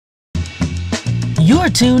You're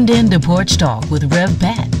tuned in to Porch Talk with Rev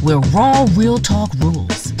Pat, where raw, real talk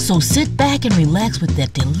rules. So sit back and relax with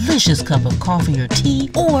that delicious cup of coffee or tea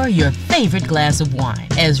or your favorite glass of wine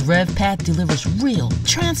as Rev Pat delivers real,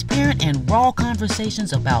 transparent, and raw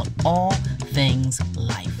conversations about all things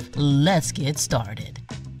life. Let's get started.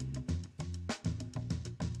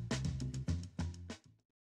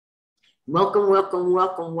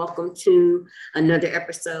 Welcome to another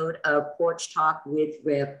episode of Porch Talk with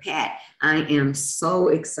Rev Pat. I am so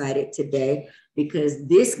excited today because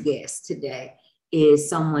this guest today is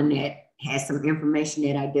someone that has some information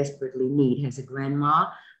that I desperately need. Has a grandma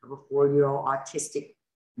of a 4-year-old autistic,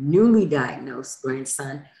 newly diagnosed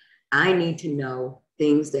grandson. I need to know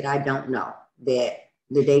things that I don't know, that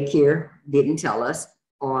the daycare didn't tell us,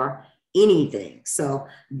 or anything. So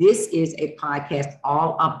this is a podcast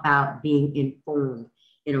all about being informed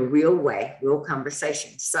in a real way, real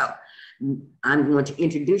conversation. So I'm going to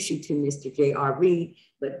introduce you to Mr. J.R. Reed,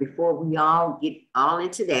 but before we all get all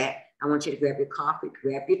into that, I want you to grab your coffee,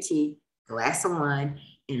 grab your tea, glass of wine,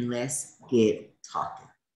 and let's get talking.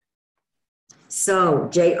 So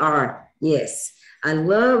J.R., yes, I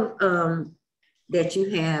love that you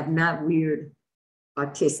have not weird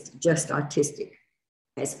autistic, just autistic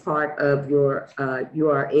as part of your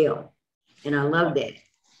URL. And I love that.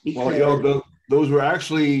 Well, those were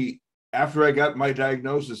actually after I got my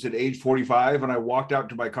diagnosis at age 45 and I walked out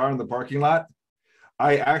to my car in the parking lot.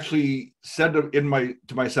 I actually said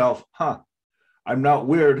to myself, I'm not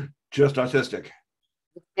weird, just autistic.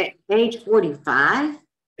 At age 45?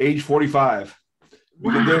 Age 45.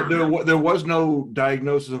 Wow. Because there was no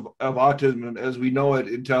diagnosis of autism as we know it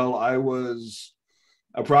until I was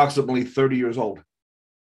approximately 30 years old.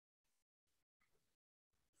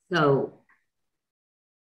 So,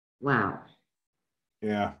 wow.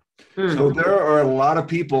 Yeah. So there are a lot of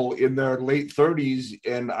people in their late 30s,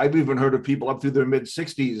 and I've even heard of people up through their mid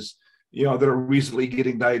 60s, that are recently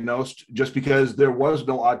getting diagnosed just because there was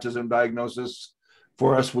no autism diagnosis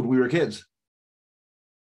for us when we were kids.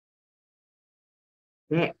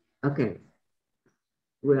 Yeah. Okay.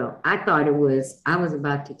 Well, I was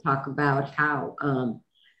about to talk about how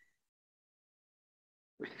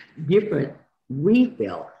different we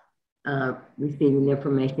felt receiving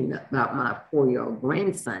information about my 4-year-old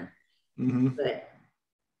grandson. Mm-hmm. But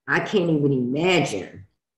I can't even imagine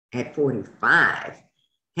at 45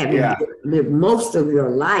 having lived most of your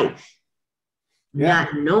life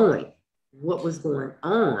not knowing what was going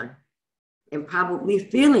on and probably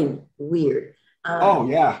feeling weird.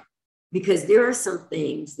 Because there are some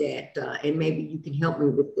things that, and maybe you can help me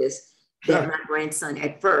with this, that my grandson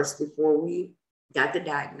at first, before we got the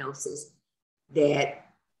diagnosis, that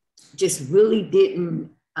just really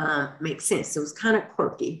didn't make sense. It was kind of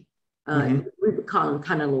quirky. We would call him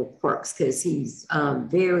kind of little quirks because he's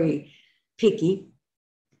very picky,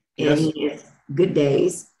 and he has good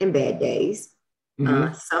days and bad days.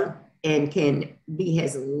 And can be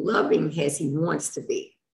as loving as he wants to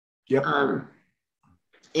be. Yep.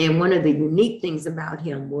 And one of the unique things about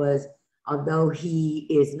him was, although he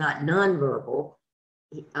is not nonverbal,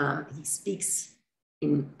 he speaks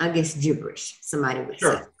in, I guess, gibberish, somebody would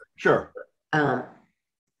say. Sure. But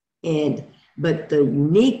the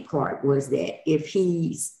unique part was that if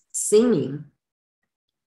he's singing,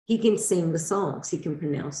 he can sing the songs. He can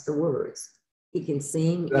pronounce the words. He can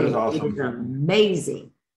sing. That is awesome. It is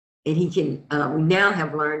amazing. And he can, we now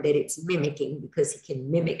have learned that it's mimicking because he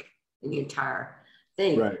can mimic the entire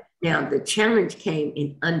thing. Right. Now, the challenge came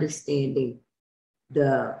in understanding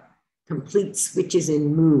the complete switches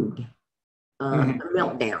in mood, the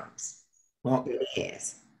meltdowns that he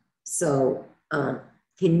has. So, can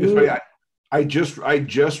you? I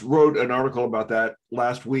just wrote an article about that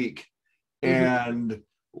last week, and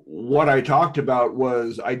what I talked about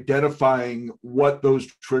was identifying what those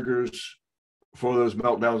triggers for those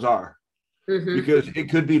meltdowns are, because it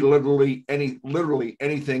could be literally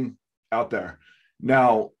anything out there.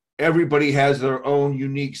 Now, everybody has their own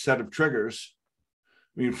unique set of triggers.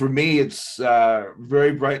 I mean, for me, it's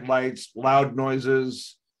very bright lights, loud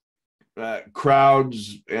noises,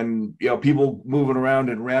 crowds, and people moving around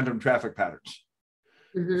in random traffic patterns.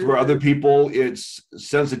 For other people, it's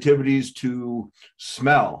sensitivities to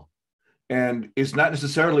smell, and it's not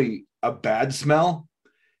necessarily a bad smell.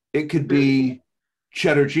 It could be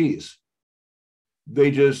cheddar cheese.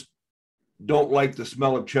 They just don't like the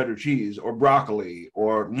smell of cheddar cheese or broccoli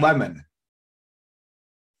or lemon.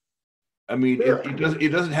 I mean, it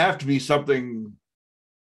doesn't have to be something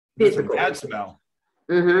that's a bad smell.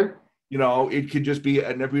 It could just be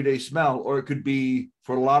an everyday smell, or it could be,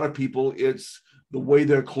 for a lot of people, it's the way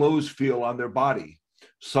their clothes feel on their body.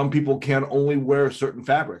 Some people can only wear certain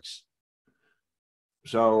fabrics.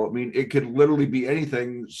 So, I mean, it could literally be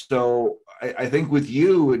anything. So I think with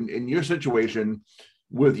you and in your situation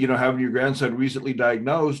with, having your grandson recently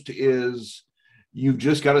diagnosed is you've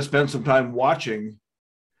just got to spend some time watching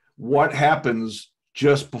what happens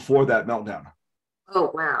just before that meltdown. Oh,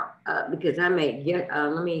 wow. Because I made,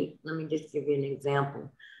 let me just give you an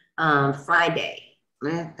example. Friday,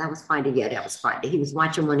 that was Friday. Yeah, that was Friday. He was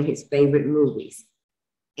watching one of his favorite movies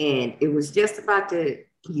and it was just about to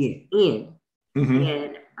end. Mm-hmm.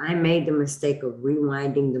 And I made the mistake of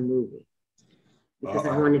rewinding the movie because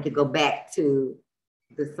I wanted to go back to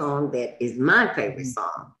the song that is my favorite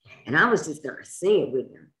song. And I was just going to sing it with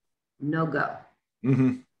him. No go.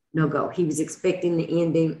 Mm-hmm. No go. He was expecting the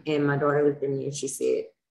ending. And my daughter looked at me and she said,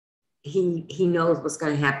 he knows what's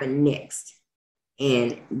going to happen next.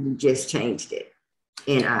 And we just changed it.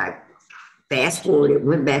 And I fast forwarded,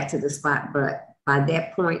 went back to the spot. But by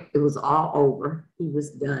that point, it was all over. He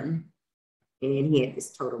was done. And he had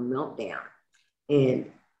this total meltdown.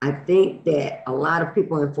 And I think that a lot of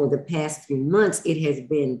people, and for the past few months, it has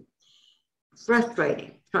been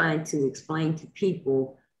frustrating trying to explain to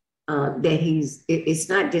people that it's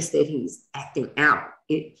not just that he's acting out.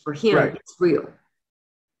 For him, right. It's real.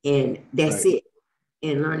 And that's right. It.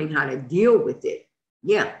 And learning how to deal with it.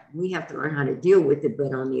 Yeah, we have to learn how to deal with it.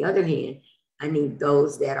 But on the other hand, I need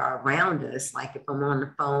those that are around us. Like if I'm on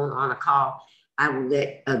the phone, on a call, I will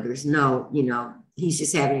let others know, he's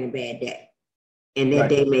just having a bad day. And that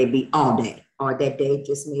day may be all day, or that day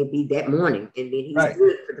just may be that morning. And then he's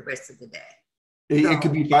good for the rest of the day. It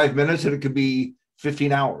could be 5 minutes and it could be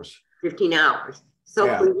 15 hours. 15 hours. So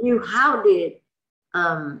for you,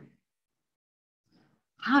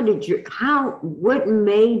 what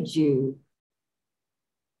made you,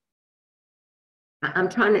 how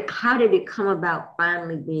did it come about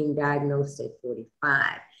finally being diagnosed at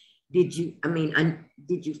 45? Did you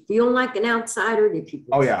feel like an outsider? Did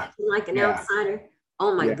people feel like an outsider?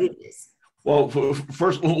 Oh my goodness. Well,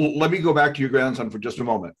 first, let me go back to your grandson for just a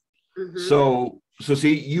moment. Mm-hmm. So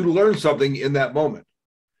see, you learned something in that moment.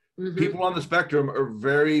 Mm-hmm. People on the spectrum are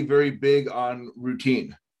very, very big on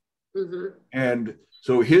routine. Mm-hmm. And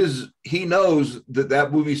so he knows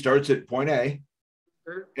that movie starts at point A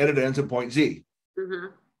and it ends at point Z. Mm-hmm.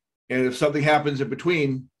 And if something happens in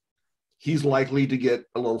between, he's likely to get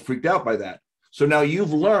a little freaked out by that. So now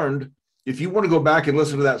you've learned, if you want to go back and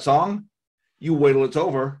listen to that song, you wait till it's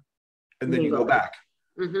over and then you go back.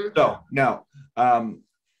 Mm-hmm. So now,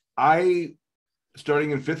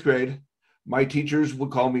 starting in 5th grade, my teachers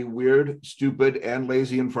would call me weird, stupid, and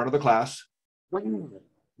lazy in front of the class.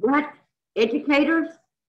 What? Educators?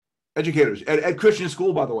 Educators at Christian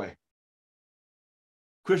school, by the way.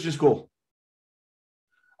 Christian school.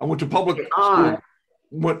 I went to public school.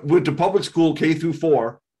 Went to public school K through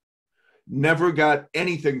 4, never got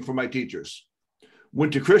anything from my teachers.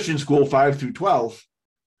 Went to Christian school 5 through 12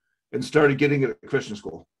 and started getting it at Christian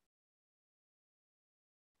school.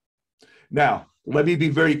 Now, let me be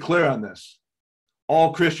very clear on this.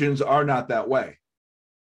 All Christians are not that way.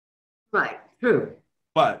 Right, true.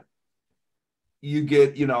 But you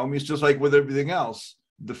get, it's just like with everything else.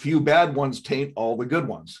 The few bad ones taint all the good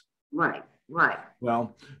ones. Right.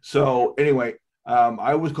 Well, so anyway,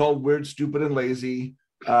 I was called weird, stupid, and lazy.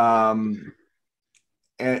 And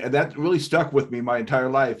that really stuck with me my entire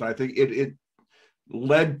life. And I think it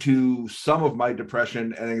led to some of my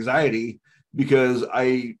depression and anxiety because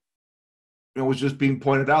I was just being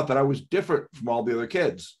pointed out that I was different from all the other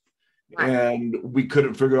kids. Right. And we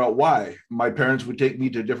couldn't figure out why. My parents would take me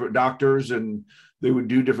to different doctors and they would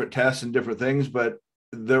do different tests and different things, but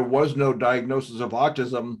there was no diagnosis of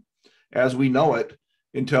autism as we know it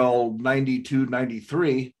until 92,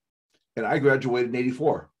 93, and I graduated in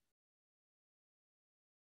 84.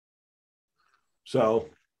 So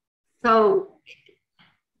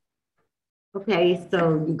okay,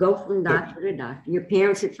 so you go from doctor to doctor. Your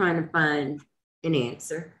parents are trying to find an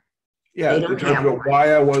answer. Yeah, they're trying to figure out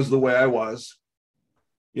why I was the way I was.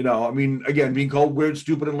 Again, being called weird,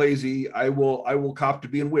 stupid, and lazy, I will cop to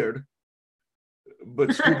being weird.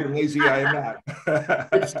 But stupid and lazy, I am not.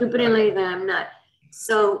 But stupid and lazy, I'm not.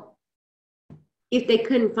 So if they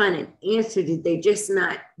couldn't find an answer, did they just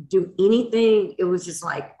not do anything? It was just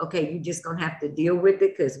like, okay, you're just going to have to deal with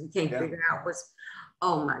it because we can't figure out what's,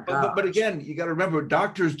 oh my God. But again, you got to remember,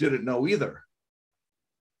 doctors didn't know either.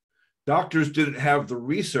 Doctors didn't have the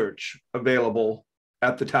research available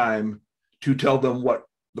at the time to tell them what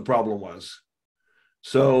the problem was.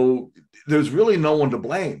 So there's really no one to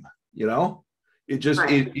blame, It just,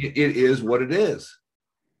 it is what it is.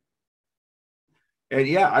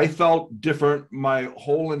 And I felt different my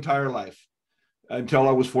whole entire life until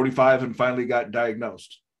I was 45 and finally got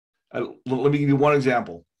diagnosed. Let me give you one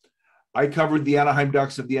example. I covered the Anaheim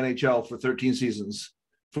Ducks of the NHL for 13 seasons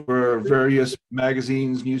for various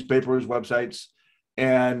magazines, newspapers, websites.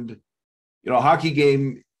 And, a hockey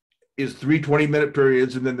game is 3 20-minute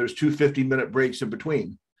periods, and then there's 2 50-minute breaks in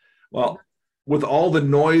between. Well, with all the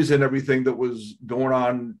noise and everything that was going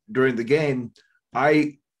on during the game,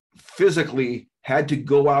 I physically had to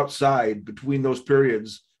go outside between those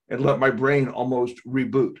periods and let my brain almost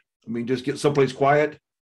reboot. I mean, just get someplace quiet,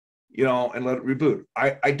 and let it reboot.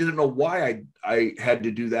 I didn't know why I had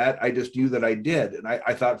to do that. I just knew that I did. And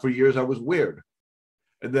I thought for years I was weird.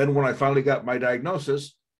 And then when I finally got my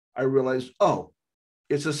diagnosis, I realized, oh,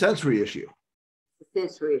 it's a sensory issue.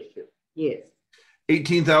 Sensory issue, yes.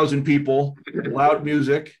 18,000 people, loud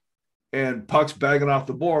music, and pucks banging off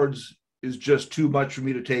the boards is just too much for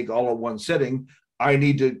me to take all in one sitting. I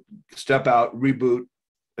need to step out, reboot,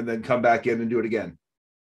 and then come back in and do it again.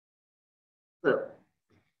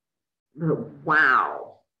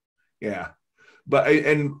 Wow. Yeah.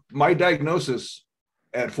 And my diagnosis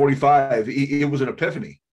at 45, it was an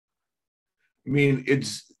epiphany. I mean,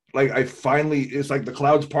 it's like it's like the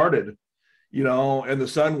clouds parted, and the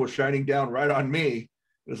sun was shining down right on me.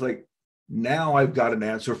 It's like, now I've got an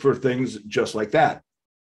answer for things just like that.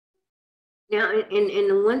 Now, and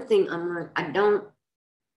the one thing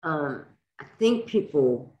I think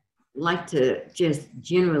people like to just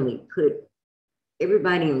generally put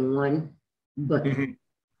everybody in one bucket.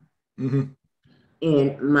 Mm-hmm. Mm-hmm.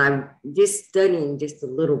 And just studying just a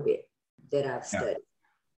little bit that I've studied,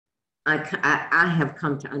 I have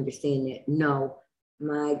come to understand that no,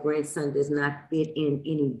 my grandson does not fit in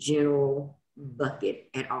any general bucket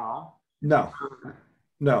at all. No.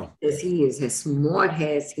 No. As he is as smart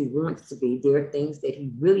as he wants to be, there are things that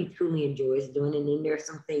he really truly enjoys doing, and then there are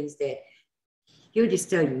some things that he'll just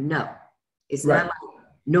tell you no. It's not like,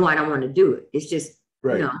 no, I don't want to do it. It's just,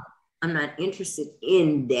 no, I'm not interested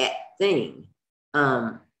in that thing.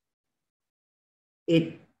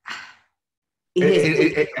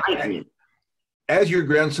 As your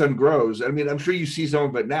grandson grows, I mean, I'm sure you see some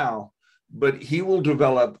of it now, but he will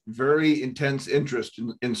develop very intense interest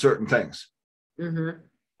in certain things. Mm-hmm.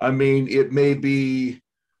 I mean, it may be,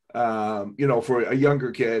 for a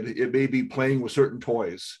younger kid, it may be playing with certain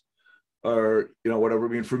toys or, whatever. I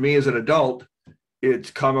mean, for me as an adult,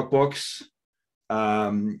 it's comic books,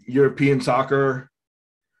 European soccer,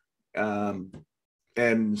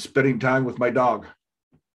 and spending time with my dog.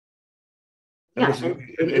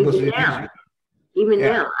 Even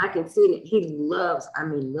now, I can see that he loves.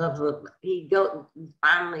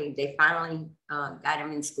 They finally got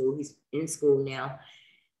him in school. He's in school now.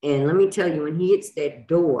 And let me tell you, when he hits that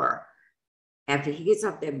door, after he gets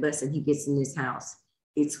off that bus and he gets in this house,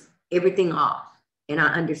 it's everything off. And I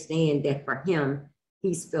understand that for him,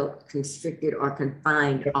 he's felt constricted or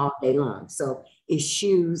confined all day long. So his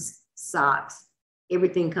shoes, socks,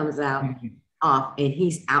 everything comes out off, and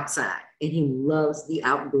he's outside, and he loves the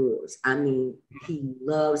outdoors. I mean, he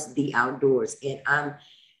loves the outdoors. And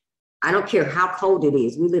I don't care how cold it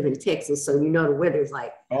is. We live in Texas, so the weather is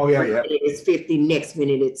like, it's 50, next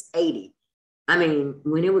minute it's 80. I mean,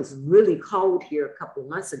 when it was really cold here a couple of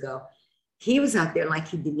months ago, he was out there like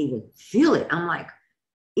he didn't even feel it. I'm like,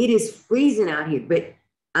 it is freezing out here. But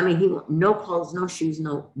I mean, he no clothes, no shoes,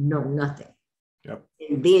 no nothing. Yep.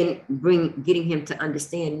 And then getting him to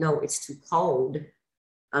understand, no, it's too cold,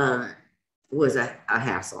 was a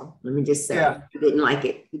hassle. Let me just say, he didn't like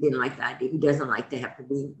it. He didn't like the idea. He doesn't like to have to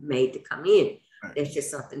be made to come in. Right. That's just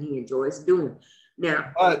something he enjoys doing.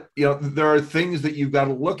 Now, but there are things that you've got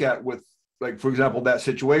to look at with, like, for example, that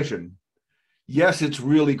situation. Yes, it's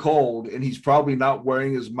really cold, and he's probably not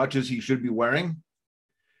wearing as much as he should be wearing.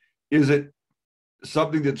 Is it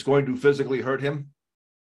something that's going to physically hurt him?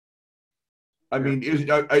 I mean,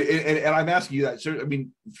 and I'm asking you that. So, I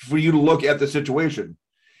mean, for you to look at the situation,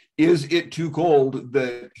 is it too cold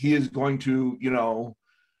that he is going to,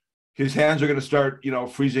 his hands are going to start,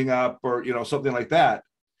 freezing up or, something like that?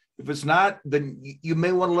 If it's not, then you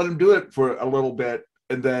may want to let him do it for a little bit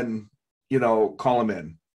and then, call him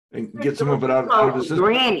in and get some of it out of the system.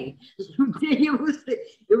 Granny. it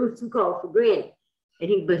was too cold for Granny.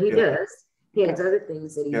 But he does. He has other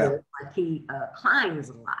things that he does, like he climbs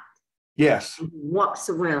a lot. Yes. He walks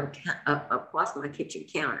around across my kitchen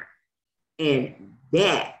counter. And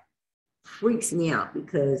that freaks me out,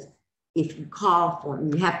 because if you call for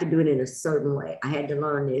him, you have to do it in a certain way. I had to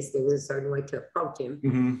learn this. There was a certain way to approach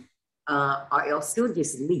him. Or else he'll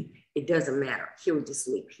just leap. It doesn't matter. He'll just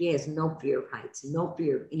leap. He has no fear of heights, no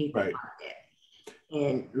fear of anything like that.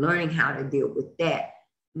 And learning how to deal with that.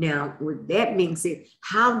 Now, with that being said,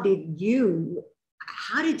 how did your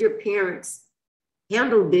parents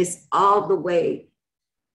handled this all the way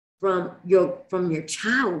from your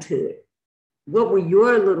childhood. What were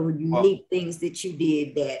your little unique things that you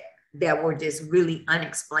did that were just really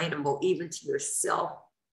unexplainable, even to yourself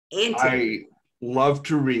and to I love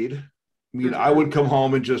to read. I mean, I would come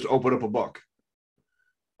home and just open up a book.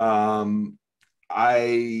 I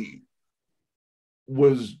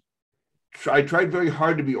tried very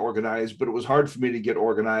hard to be organized, but it was hard for me to get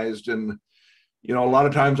organized. And, you know, a lot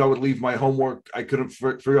of times I would leave my homework. I couldn't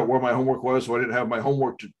figure out where my homework was, so I didn't have my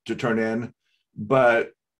homework to turn in,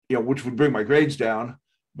 but, you know, which would bring my grades down.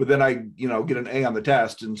 But then I, you know, get an A on the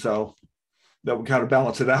test. And so that would kind of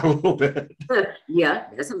balance it out a little bit. Yeah,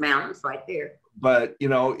 there's a balance right there. But, you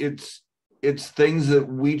know, it's things that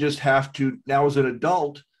we just have to, now as an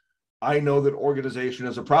adult, I know that organization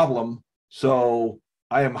is a problem. So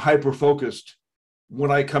I am hyper-focused when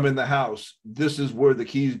I come in the house. This is where the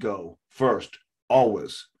keys go first,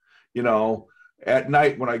 always. You know, at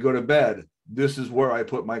night when I go to bed, this is where I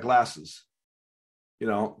put my glasses, you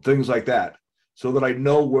know, things like that, so that I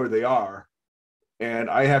know where they are. And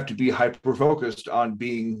I have to be hyper-focused on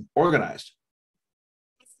being organized.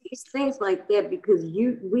 It's things like that because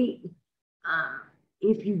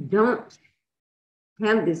if you don't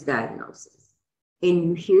have this diagnosis and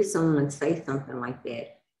you hear someone say something like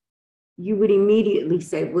that, you would immediately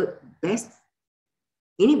say, well,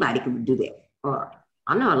 anybody could do that. Or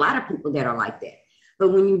I know a lot of people that are like that. But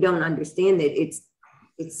when you don't understand that it's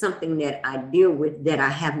something that I deal with that I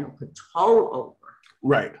have no control over.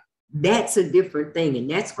 Right. That's a different thing. And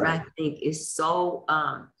that's what I think is so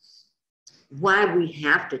why we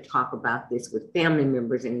have to talk about this with family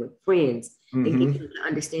members and with friends and get them to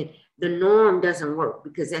understand the norm doesn't work,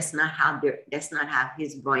 because that's not how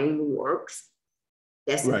his brain works.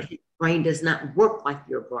 His brain does not work like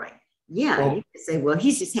your brain. Yeah, you can say, well,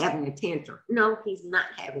 he's just having a tantrum. No, he's not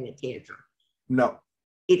having a tantrum. No.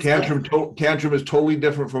 Tantrum is totally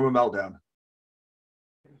different from a meltdown.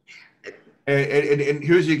 And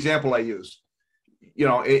here's the example I use. You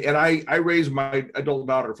know, and I raised my adult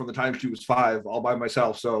daughter from the time she was 5 all by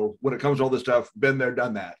myself. So when it comes to all this stuff, been there,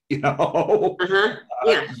 done that, you know.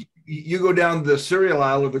 Yeah. You go down the cereal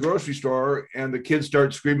aisle of the grocery store and the kid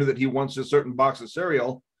starts screaming that he wants a certain box of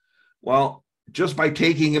cereal. Well, just by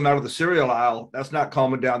taking him out of the cereal aisle, that's not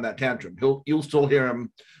calming down that tantrum. You'll still hear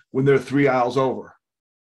him when they're 3 aisles over.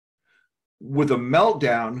 With a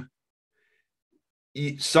meltdown,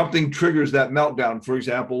 something triggers that meltdown. For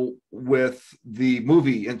example, with the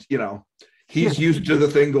movie, and you know, he's used to the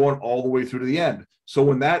thing going all the way through to the end. So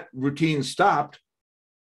when that routine stopped,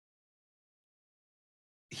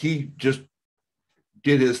 he just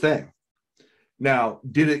did his thing. Now,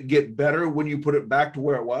 did it get better when you put it back to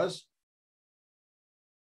where it was?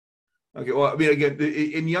 Okay, well, I mean, again,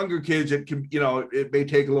 in younger kids, it can, you know, it may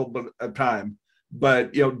take a little bit of time,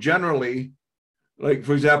 but, you know, generally, like,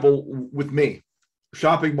 for example, with me,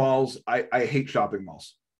 shopping malls, I hate shopping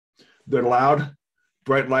malls. They're loud,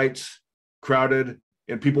 bright lights, crowded,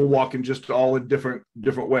 and people walking just all in different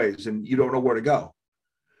ways, and you don't know where to go.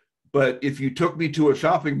 But if you took me to a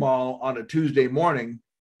shopping mall on a Tuesday morning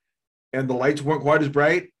and the lights weren't quite as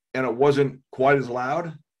bright and it wasn't quite as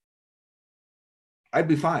loud, I'd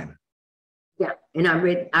be fine. Yeah, and I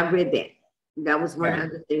read that. That was one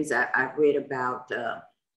of the things I read about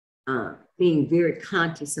being very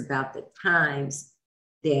conscious about the times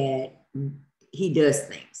that he does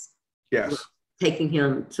things. Yes. Taking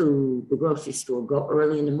him to the grocery store, go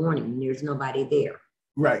early in the morning and there's nobody there.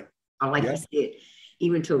 Right. Or like you said,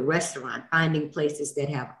 even to a restaurant, finding places that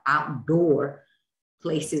have outdoor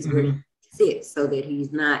places where he sits so that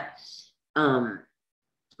he's not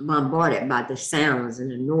bombarded by the sounds and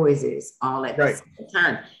the noises all at the same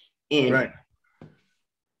time. And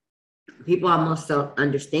people almost don't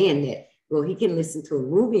understand that, well, he can listen to a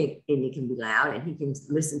movie and it can be loud, and he can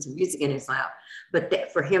listen to music and it's loud. But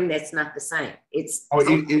that, for him, that's not the same. It's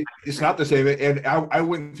not the same. And I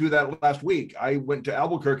went through that last week. I went to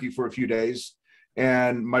Albuquerque for a few days,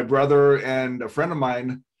 and my brother and a friend of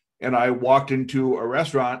mine and I walked into a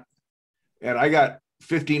restaurant, and I got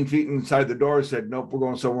 15 feet inside the door, said, nope, we're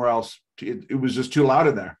going somewhere else. It was just too loud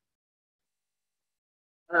in there.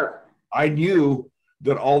 I knew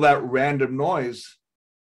that all that random noise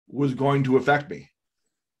was going to affect me.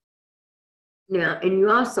 Now, and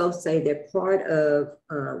you also say that part of,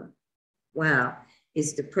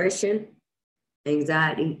 is depression,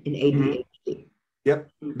 anxiety, and ADHD. Yep.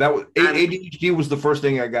 That was ADHD was the first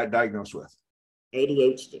thing I got diagnosed with.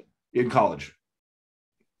 ADHD. In college.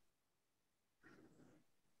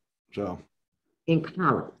 So. In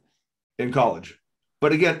college. In college.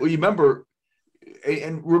 But again, remember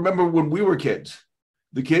when we were kids,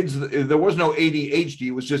 the kids, there was no ADHD,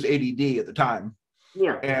 it was just ADD at the time.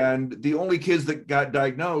 Yeah. And the only kids that got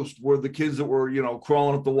diagnosed were the kids that were,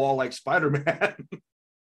 crawling up the wall like Spider-Man.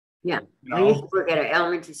 Yeah. I used to work at an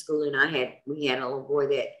elementary school, and we had a little boy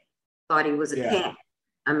that thought he was a cat.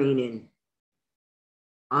 I mean, and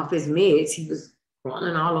off his meds, he was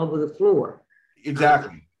crawling all over the floor.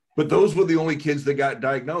 Exactly. But those were the only kids that got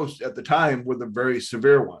diagnosed at the time, were the very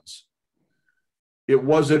severe ones. It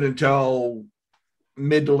wasn't until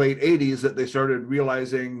mid to late 80s that they started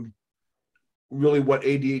realizing really what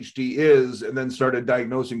ADHD is, and then started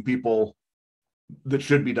diagnosing people that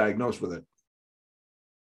should be diagnosed with it.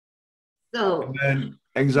 So, and then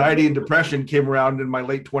anxiety and depression came around in my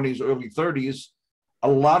late 20s, early 30s. A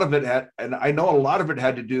lot of it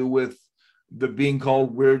had to do with the being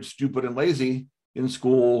called weird, stupid, and lazy in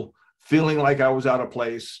school, feeling like I was out of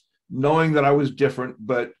place, knowing that I was different,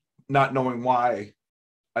 but not knowing why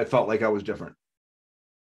I felt like I was different.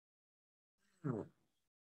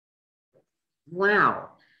 wow.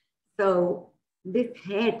 So this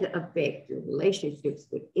had to affect your relationships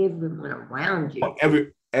with everyone around you.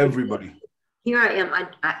 Everybody. Here I am.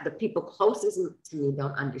 The people closest to me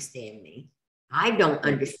don't understand me. I don't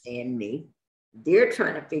understand me. They're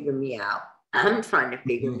trying to figure me out. I'm trying to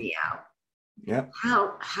figure me out. Yeah.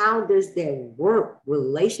 How does that work,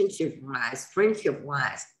 relationship-wise,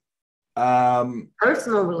 friendship-wise,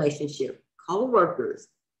 personal relationship, co-workers?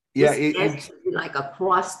 Yeah, it's like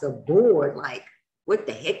across the board. Like, what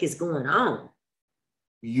the heck is going on?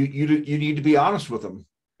 You need to be honest with them,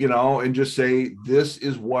 and just say, this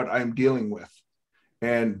is what I'm dealing with,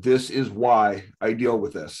 and this is why I deal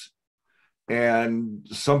with this. And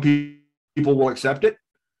some people will accept it,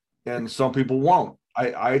 and some people won't.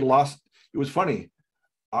 It was funny.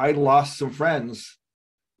 I lost some friends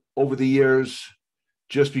over the years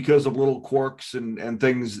just because of little quirks and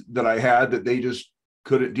things that I had that they just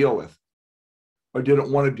couldn't deal with or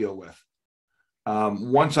didn't want to deal with.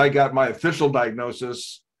 Once I got my official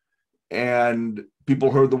diagnosis and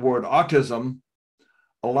people heard the word autism,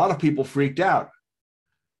 a lot of people freaked out.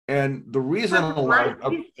 And the reason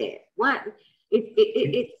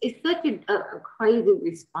it's such a crazy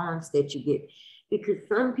response that you get, because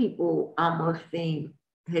some people almost think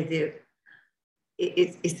as if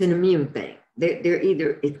it's an immune thing. They're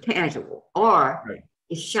either it's casual or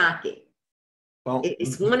it's shocking. Well,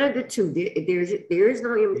 it's one of the two. There is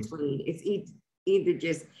no in between. It's either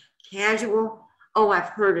just casual. Oh, I've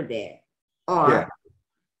heard of that, or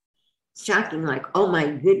shocking, like, oh my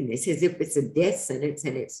goodness, as if it's a death sentence,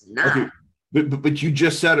 and it's not. Okay. But you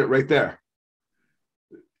just said it right there.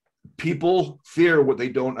 People fear what they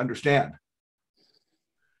don't understand.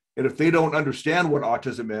 And if they don't understand what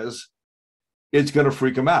autism is, it's going to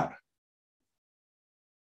freak them out.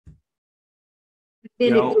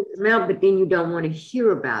 Then it freaks them out, but then you don't want to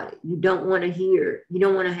hear about it. You don't want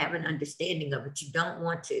to have an understanding of it. You don't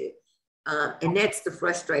want to. And that's the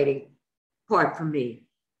frustrating part for me.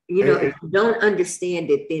 If you don't understand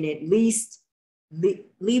it, then at least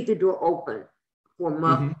leave the door open for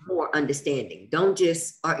more understanding. Don't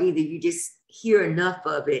just, or either you just hear enough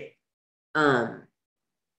of it to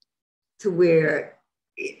where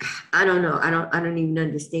I don't know. I don't even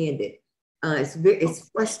understand it. It's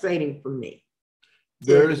frustrating for me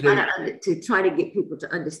to try to get people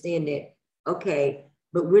to understand that. Okay,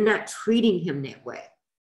 but we're not treating him that way.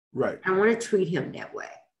 Right. I want to treat him that way.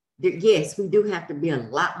 Yes, we do have to be a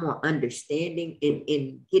lot more understanding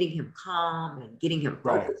in getting him calm and getting him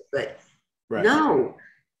focused. But no,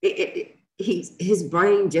 his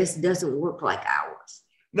brain just doesn't work like ours.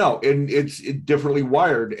 No, and it's differently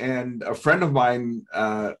wired. And a friend of mine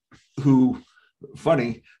who,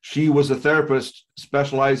 funny, she was a therapist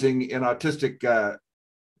specializing in autistic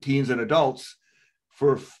teens and adults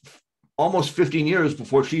for almost 15 years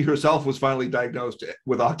before she herself was finally diagnosed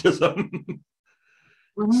with autism.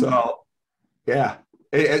 So, yeah,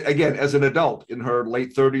 again, as an adult in her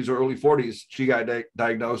late 30s or early 40s, she got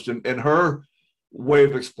diagnosed. And her way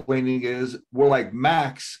of explaining is, we're like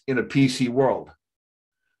Macs in a PC world.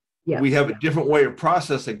 Yeah. We have a different way of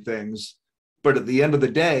processing things, but at the end of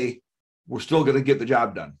the day, we're still going to get the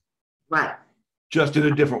job done. Right. Just in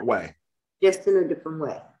a different way. Just in a different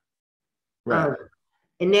way. Right.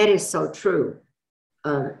 And that is so true.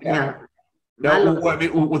 Now, I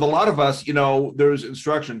mean, with a lot of us, there's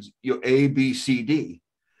instructions, A, B, C, D.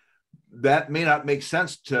 That may not make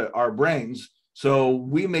sense to our brains. So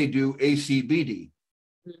we may do A, C, B, D.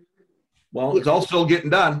 Well, it's all still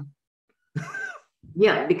getting done.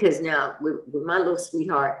 Yeah, because now with my little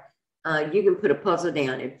sweetheart, you can put a puzzle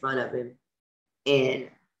down in front of him and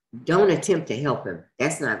don't attempt to help him.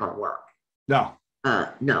 That's not going to work. No.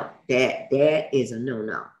 No, that is a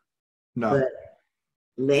no. No. But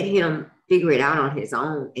let him figure it out on his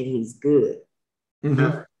own, and he's good.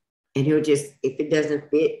 Mm-hmm. And he'll just, if it doesn't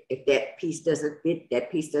fit, if that piece doesn't fit, that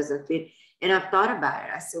piece doesn't fit. And I've thought about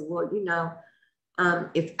it. I said, well,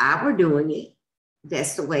 if I were doing it,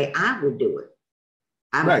 that's the way I would do it.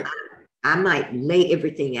 Right. I might lay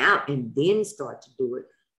everything out and then start to do it.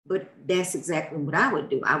 But that's exactly what I would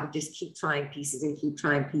do. I would just keep trying pieces and keep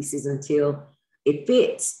trying pieces until it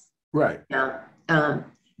fits. Right. Now,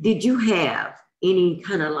 did you have any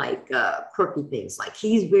kind of like quirky things? Like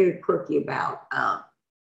he's very quirky about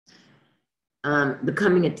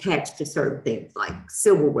becoming attached to certain things like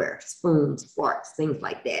silverware, spoons, forks, things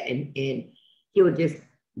like that. And he'll just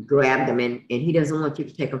grab them and he doesn't want you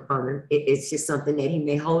to take them from him. It's just something that he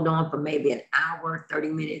may hold on for maybe an hour, 30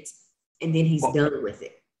 minutes, and then he's done with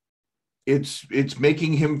it. It's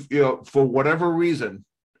making him feel, for whatever reason,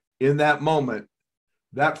 in that moment,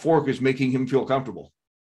 that fork is making him feel comfortable.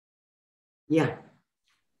 Yeah.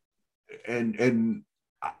 And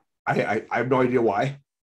I have no idea why.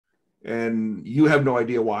 And you have no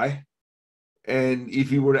idea why. And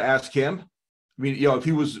if you were to ask him, I mean, if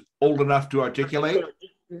he was old enough to articulate,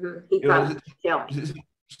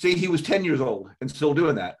 say he was 10 years old and still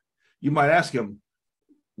doing that, you might ask him,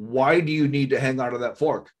 why do you need to hang on to that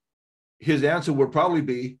fork? His answer would probably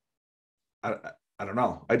be, I don't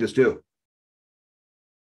know, I just do.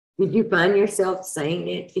 Did you find yourself saying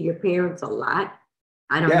it to your parents a lot?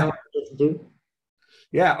 I don't know what to do.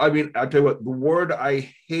 Yeah, I mean, I'll tell you what, the word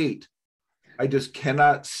I hate, I just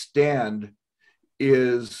cannot stand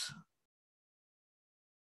is,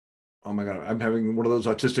 oh my God, I'm having one of those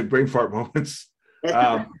autistic brain fart moments.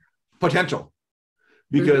 Potential.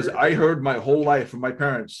 Because I heard my whole life from my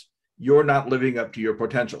parents, you're not living up to your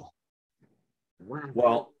potential. Wow.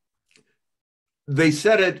 Well, they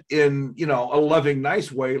said it in, a loving,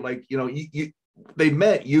 nice way. Like, they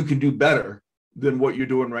meant you can do better than what you're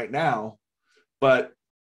doing right now. But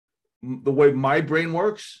the way my brain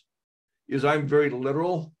works is I'm very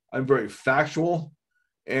literal, I'm very factual,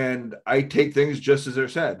 and I take things just as they're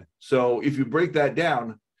said. So if you break that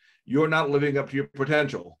down, you're not living up to your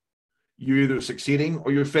potential. You're either succeeding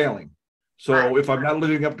or you're failing. So if I'm not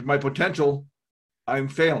living up to my potential, I'm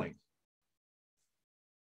failing.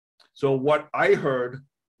 So what I heard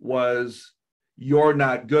was, you're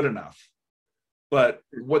not good enough. But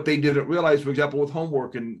what they didn't realize, for example, with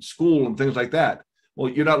homework and school and things like that, well,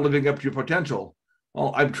 you're not living up to your potential.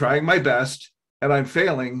 Well, I'm trying my best and I'm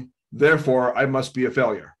failing. Therefore, I must be a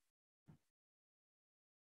failure.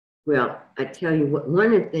 Well, I tell you what,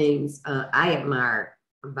 one of the things I admire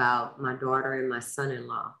about my daughter and my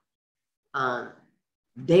son-in-law,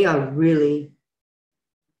 they are really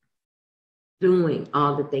doing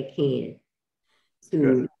all that they can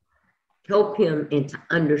to help him and to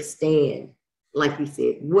understand, like you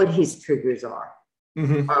said, what his triggers are,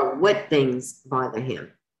 or what things bother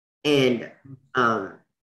him. And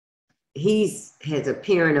has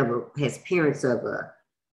parents of a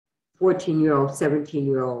 14-year-old,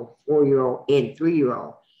 17-year-old, 4-year-old, and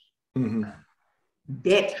 3-year-old.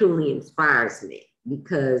 That truly inspires me,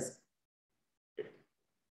 because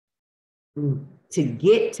to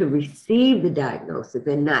get to receive the diagnosis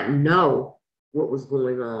and not know what was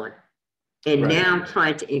going on, and now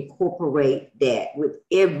trying to incorporate that with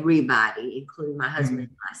everybody, including my husband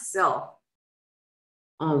and myself,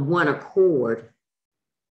 on one accord,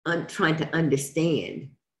 trying to understand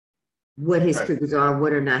what his triggers are,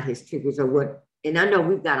 what are not his triggers, or what. And I know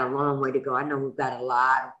we've got a long way to go. I know we've got a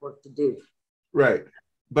lot of work to do. Right.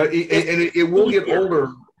 But it will get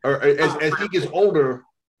older, or as he gets older,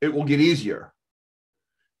 it will get easier,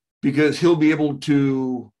 because he'll be able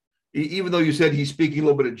to, even though you said he's speaking a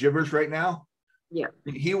little bit of gibberish right now,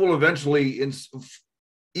 he will eventually,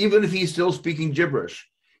 even if he's still speaking gibberish,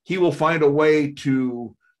 he will find a way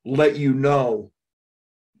to let you know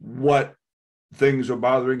what things are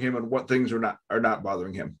bothering him and what things are not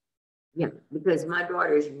bothering him. Yeah, because my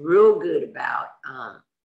daughter is real good about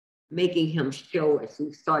making him show us.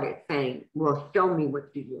 He started saying, well, show me what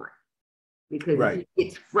you want. Because he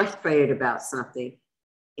gets frustrated about something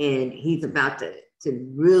and he's about to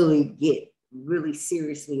really get really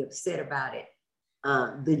seriously upset about it.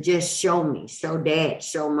 Just show me, show dad,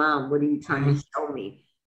 show mom, what are you trying to show me?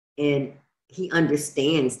 And he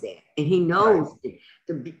understands that. And he knows that,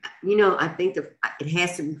 I think it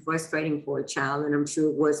has to be frustrating for a child, and I'm sure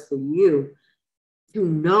it was for you, to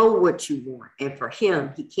know what you want. And for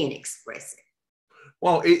him, he can't express it.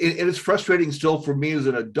 Well, it's frustrating still for me as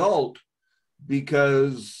an adult,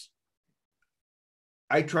 because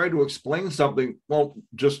I tried to explain something. Well,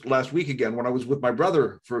 just last week again, when I was with my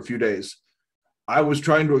brother for a few days, I was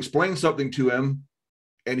trying to explain something to him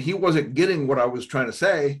and he wasn't getting what I was trying to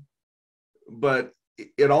say, but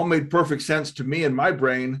it all made perfect sense to me in my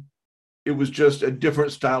brain. It was just a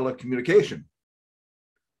different style of communication.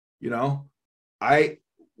 You know,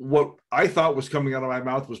 what I thought was coming out of my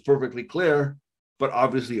mouth was perfectly clear, but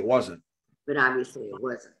obviously it wasn't. But obviously it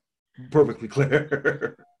wasn't Perfectly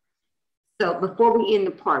clear. So before we end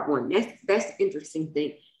the part one, that's the interesting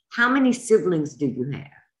thing. How many siblings do you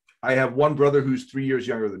have? I have one brother who's 3 years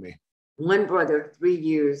younger than me. One brother, 3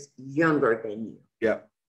 years younger than you. Yeah.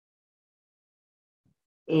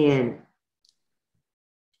 And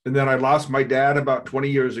then I lost my dad about 20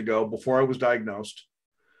 years ago before I was diagnosed.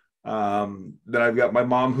 Then I've got my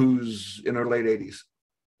mom who's in her late 80s.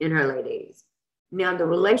 In her late 80s. Now the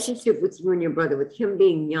relationship with you and your brother, with him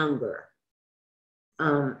being younger,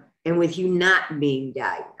 and with you not being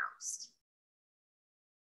diagnosed,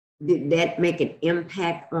 did that make an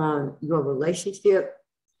impact on your relationship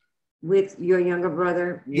with your younger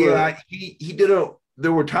brother? Yeah, he did.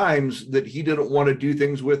 There were times that he didn't want to do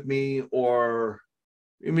things with me, or,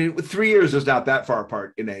 I mean, 3 years is not that far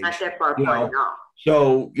apart in age. Not that far apart, no.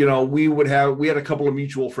 So, we had a couple of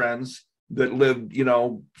mutual friends that lived,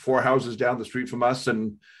 4 houses down the street from us.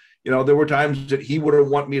 And, there were times that he wouldn't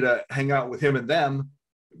want me to hang out with him and them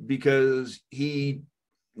because he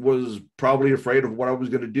was probably afraid of what I was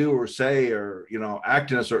going to do or say or,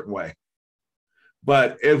 act in a certain way.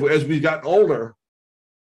 But as we've gotten older,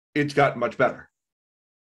 it's gotten much better.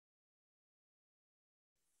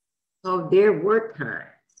 So there were times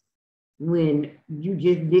when you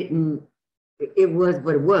just didn't, it was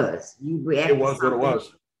what it was. You reacted. It was what it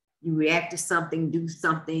was. You react to something, do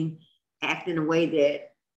something, act in a way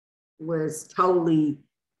that was totally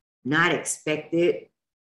not expected,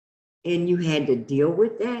 and you had to deal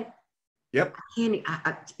with that. Yep.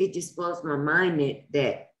 It just blows my mind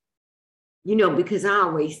that because I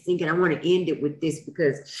always think, and I want to end it with this,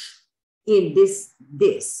 because in this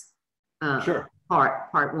sure.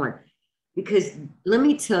 part one, because let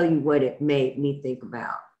me tell you what it made me think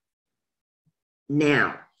about.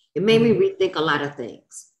 Now, it made me rethink a lot of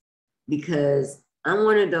things, because I'm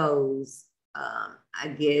one of those, I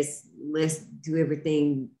guess, let's do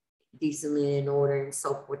everything decently in order and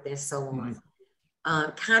so forth and so on.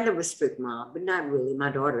 Kind of a strict mom, but not really. My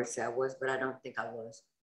daughter said I was, but I don't think I was.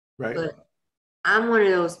 Right. But I'm one of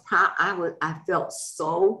those, I felt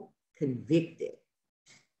so convicted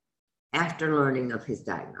after learning of his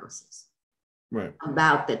diagnosis. Right.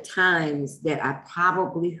 About the times that I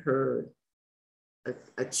probably heard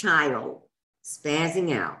a child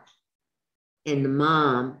spazzing out and the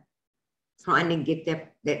mom trying to get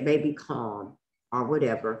that baby calm or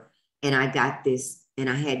whatever. And I got this, and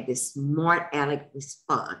I had this smart aleck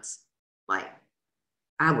response, like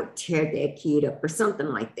I would tear that kid up or something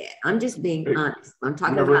like that. I'm just being honest. I'm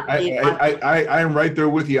talking about. I am right there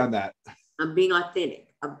with you on that. I'm being authentic,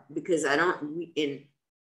 because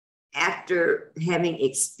after having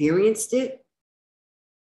experienced it,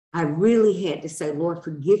 I really had to say, Lord,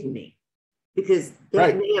 forgive me, because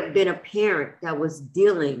that may have been a parent that was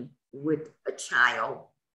dealing with a child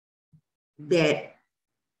that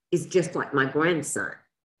is just like my grandson.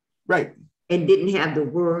 Right. And didn't have the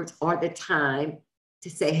words or the time to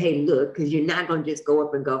say, hey, look, because you're not going to just go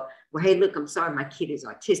up and go, well, hey, look, I'm sorry, my kid is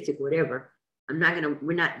autistic, whatever. They're not going to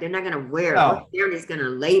wear it. No parent is going to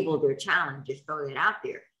label their child and just throw that out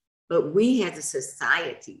there. But we as a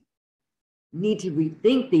society need to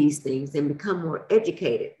rethink these things and become more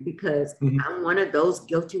educated, because I'm one of those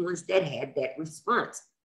guilty ones that had that response.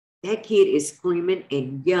 That kid is screaming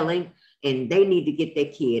and yelling, and they need to get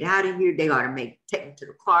that kid out of here. They ought to take him to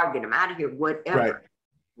the car, get him out of here, whatever. Right.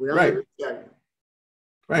 Well, let me tell you.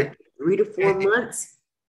 Right. 3 to 4 months.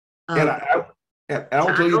 And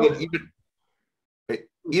I'll tell you that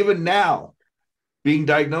even now, being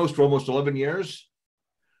diagnosed for almost 11 years,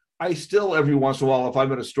 I still, every once in a while, if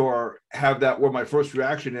I'm in a store, have that where my first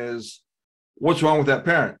reaction is, what's wrong with that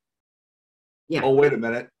parent? Yeah. Oh, wait a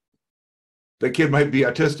minute. The kid might be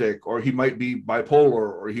autistic, or he might be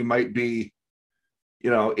bipolar, or he might be,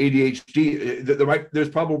 ADHD. There's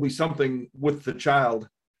probably something with the child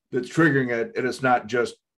that's triggering it, and it's not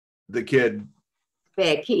just the kid.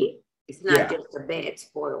 Bad kid. It's not just a bad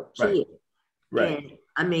spoiled kid. Right.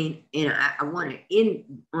 And I want to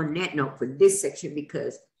end on that note for this section,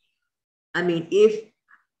 because if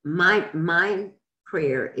my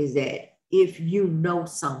prayer is that if you know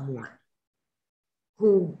someone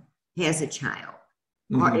who has a child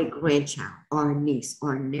or a grandchild or a niece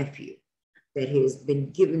or a nephew that has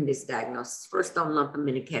been given this diagnosis, first don't lump them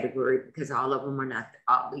in a category, because all of them are not,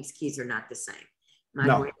 all these kids are not the same. My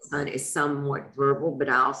grandson is somewhat verbal, but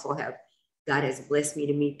I also have God has blessed me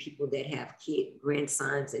to meet people that have kids,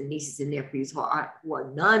 grandsons, and nieces and nephews who are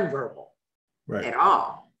nonverbal at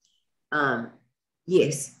all.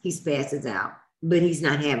 Yes, he spasses out, but he's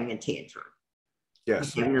not having a tantrum.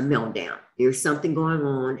 Yes. He's having a meltdown. There's something going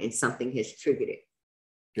on and something has triggered it.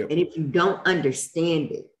 Yep. And if you don't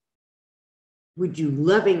understand it, would you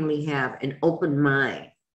lovingly have an open mind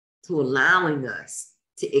to allowing us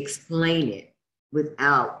to explain it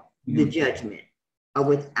without the judgment or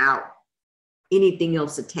without anything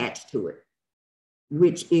else attached to it,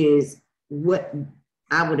 which is what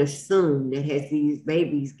I would assume that as these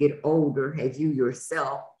babies get older, as you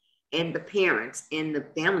yourself and the parents and the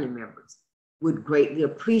family members would greatly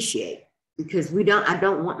appreciate, because I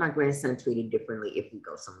don't want my grandson treated differently if we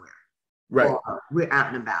go somewhere. Right. Or we're out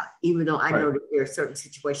and about, even though I know that there are certain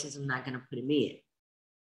situations I'm not going to put him in.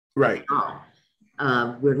 Right.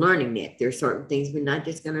 We're learning that there are certain things we're not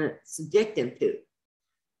just going to subject them to.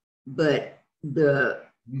 But the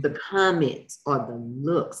comments or the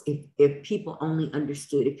looks, if people only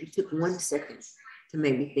understood, if you took 1 second to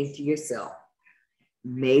maybe think to yourself,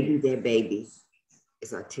 maybe that baby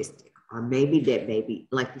is autistic, or maybe that baby,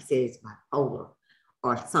 like you said, is bipolar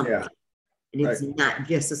or something. Yeah. And it's not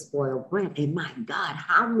just a spoiled brat. And my God,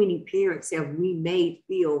 how many parents have we made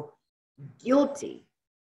feel guilty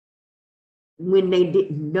when they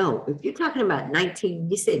didn't know? If you're talking about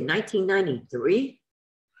you said 1993?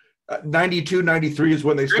 92, 93 is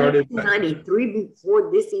when they started. 93,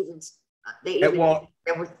 before this even, but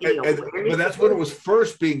that's when it was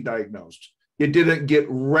first being diagnosed. It didn't get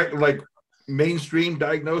mainstream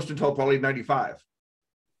diagnosed until probably 95.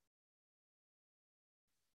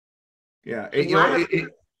 Yeah. And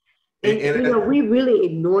we really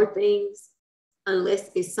ignore things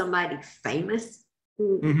unless it's somebody famous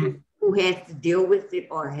who has to deal with it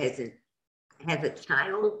or has a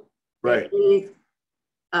child. Right.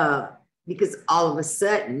 Because all of a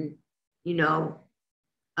sudden,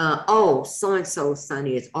 so-and-so's son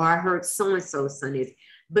is, or I heard so-and-so's son is,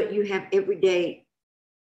 but you have everyday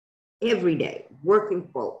working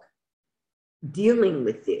folk dealing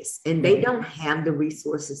with this, and they don't have the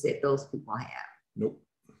resources that those people have. Nope.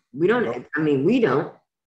 We don't have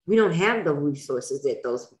the resources that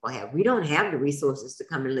those people have. We don't have the resources to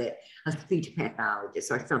come and let a speech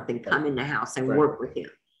pathologist or something come in the house and work with him.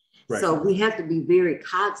 Right. So we have to be very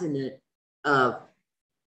cognizant of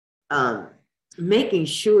making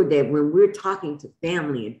sure that when we're talking to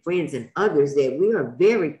family and friends and others, that we are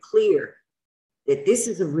very clear that this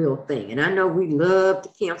is a real thing. And I know we love to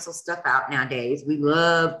cancel stuff out nowadays. We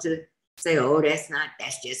love to say, oh, that's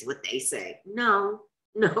just what they say. No,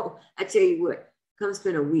 I tell you what, come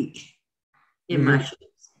spend a week in my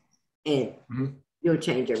shoes and you'll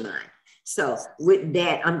change your mind. So with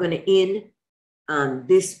that, I'm going to end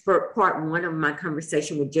this part 1 of my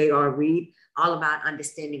conversation with J.R. Reed, all about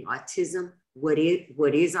understanding autism, what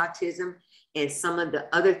is autism, and some of the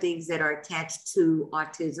other things that are attached to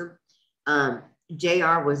autism.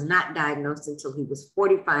 J.R. was not diagnosed until he was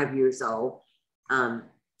 45 years old, and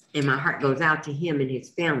my heart goes out to him and his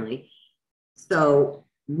family. So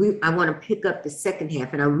I want to pick up the second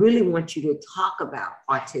half, and I really want you to talk about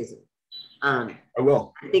autism. I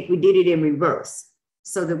will. I think we did it in reverse,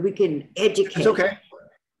 so that we can educate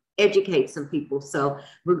some people. So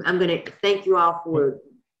I'm going to thank you all for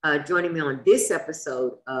joining me on this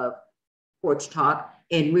episode of Porch Talk,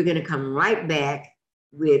 and we're going to come right back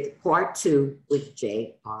with part 2 with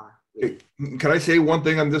J.R. Can I say one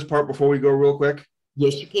thing on this part before we go real quick?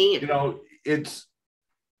 Yes, you can.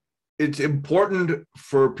 It's important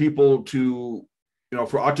for people to,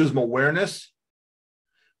 for autism awareness,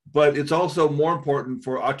 but it's also more important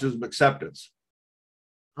for autism acceptance.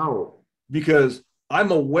 Oh, because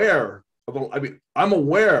I'm aware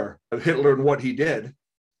of Hitler and what he did,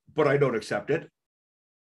 but I don't accept it.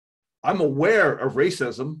 I'm aware of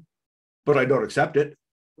racism, but I don't accept it.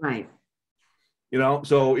 Right.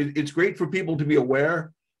 So it's great for people to be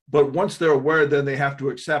aware, but once they're aware, then they have to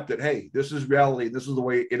accept that, hey, this is reality. This is the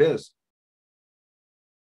way it is.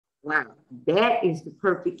 Wow. That is the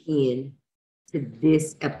perfect end to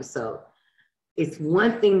this episode. It's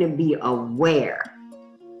one thing to be aware.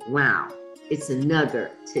 Wow. It's another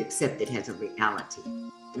to accept it as a reality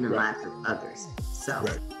in the lives of others. So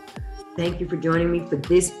thank you for joining me for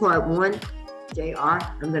this part 1. JR,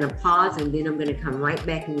 I'm going to pause and then I'm going to come right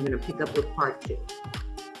back and we're going to pick up with part 2.